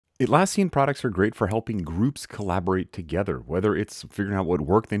Atlassian products are great for helping groups collaborate together, whether it's figuring out what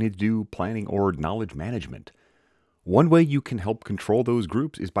work they need to do, planning, or knowledge management. One way you can help control those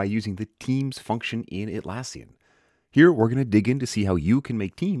groups is by using the Teams function in Atlassian. Here, we're going to dig in to see how you can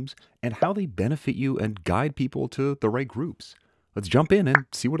make teams and how they benefit you and guide people to the right groups. Let's jump in and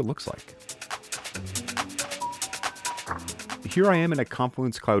see what it looks like. Here I am in a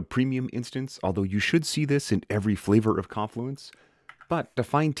Confluence Cloud Premium instance, although you should see this in every flavor of Confluence. But to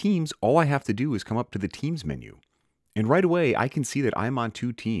find teams, all I have to do is come up to the Teams menu. And right away, I can see that I'm on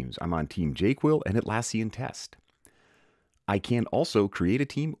two teams. I'm on Team Jakewill and Atlassian Test. I can also create a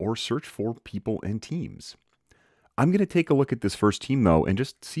team or search for people and teams. I'm going to take a look at this first team though and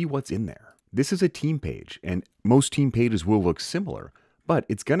just see what's in there. This is a team page, and most team pages will look similar, but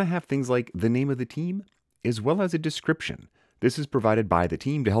it's going to have things like the name of the team as well as a description. This is provided by the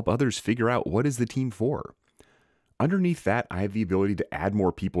team to help others figure out what is the team for. Underneath that, I have the ability to add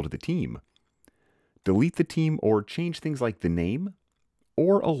more people to the team, delete the team or change things like the name,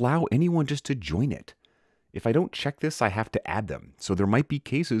 or allow anyone just to join it. If I don't check this, I have to add them. So there might be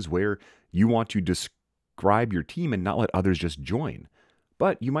cases where you want to describe your team and not let others just join.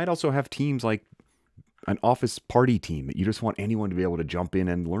 But you might also have teams like an office party team that you just want anyone to be able to jump in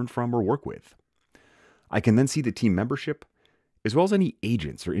and learn from or work with. I can then see the team membership, as well as any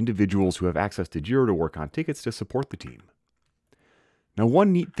agents or individuals who have access to Jira to work on tickets to support the team. Now,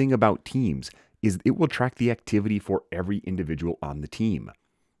 one neat thing about Teams is it will track the activity for every individual on the team.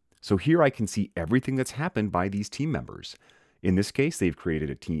 So here I can see everything that's happened by these team members. In this case, they've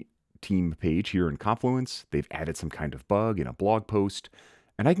created a team page here in Confluence. They've added some kind of bug in a blog post,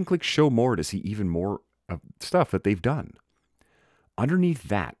 and I can click Show More to see even more stuff that they've done. Underneath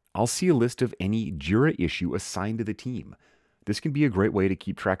that, I'll see a list of any Jira issue assigned to the team. This can be a great way to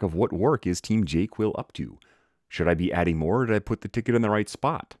keep track of what work is Team Jakewill up to. Should I be adding more, or did I put the ticket in the right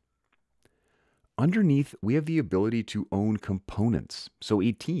spot? Underneath, we have the ability to own components. So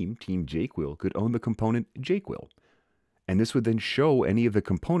a Team Jakewill, could own the component Jakewill. And this would then show any of the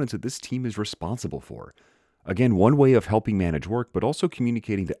components that this team is responsible for. Again, one way of helping manage work, but also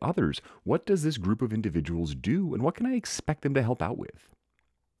communicating to others, what does this group of individuals do and what can I expect them to help out with?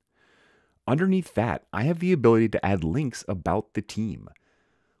 Underneath that, I have the ability to add links about the team.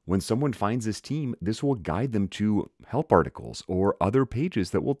 When someone finds this team, this will guide them to help articles or other pages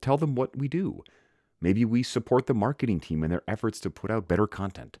that will tell them what we do. Maybe we support the marketing team in their efforts to put out better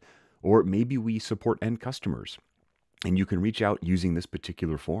content, or maybe we support end customers, and you can reach out using this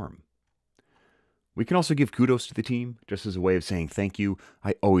particular form. We can also give kudos to the team, just as a way of saying thank you.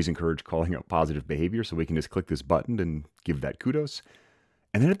 I always encourage calling out positive behavior, so we can just click this button and give that kudos.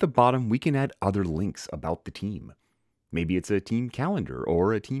 And then at the bottom, we can add other links about the team. Maybe it's a team calendar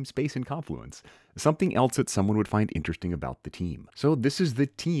or a team space in Confluence, something else that someone would find interesting about the team. So this is the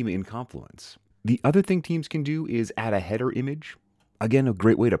team in Confluence. The other thing teams can do is add a header image. Again, a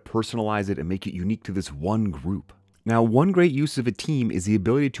great way to personalize it and make it unique to this one group. Now, one great use of a team is the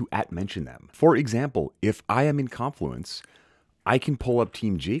ability to @mention them. For example, if I am in Confluence, I can pull up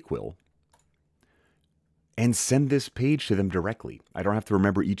Team Jakewill and send this page to them directly. I don't have to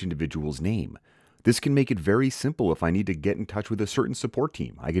remember each individual's name. This can make it very simple if I need to get in touch with a certain support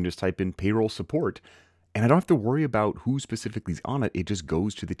team. I can just type in payroll support, and I don't have to worry about who specifically is on it. It just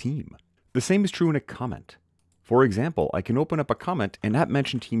goes to the team. The same is true in a comment. For example, I can open up a comment and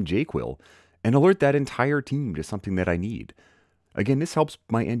 @mention Team Jakewill and alert that entire team to something that I need. Again, this helps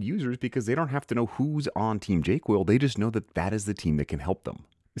my end users because they don't have to know who's on Team Jakewill. They just know that that is the team that can help them.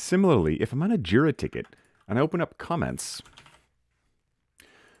 Similarly, if I'm on a Jira ticket and I open up comments,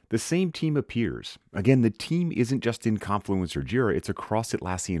 the same team appears. Again, the team isn't just in Confluence or Jira, it's across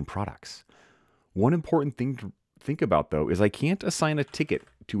Atlassian products. One important thing to think about, though, is I can't assign a ticket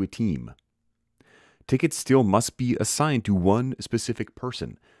to a team. Tickets still must be assigned to one specific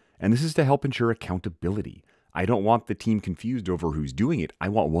person, and this is to help ensure accountability. I don't want the team confused over who's doing it. I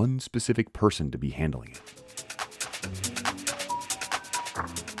want one specific person to be handling it.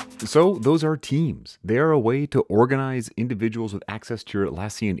 So those are teams. They are a way to organize individuals with access to your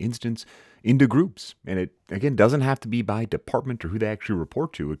Atlassian instance into groups. And it, again, doesn't have to be by department or who they actually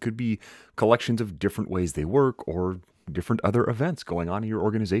report to. It could be collections of different ways they work or different other events going on in your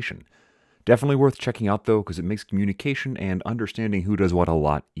organization. Definitely worth checking out, though, because it makes communication and understanding who does what a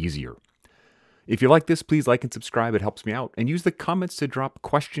lot easier. If you like this, please like and subscribe. It helps me out. And use the comments to drop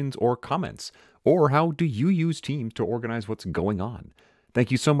questions or comments. Or how do you use Teams to organize what's going on? Thank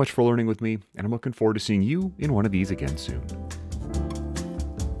you so much for learning with me, and I'm looking forward to seeing you in one of these again soon.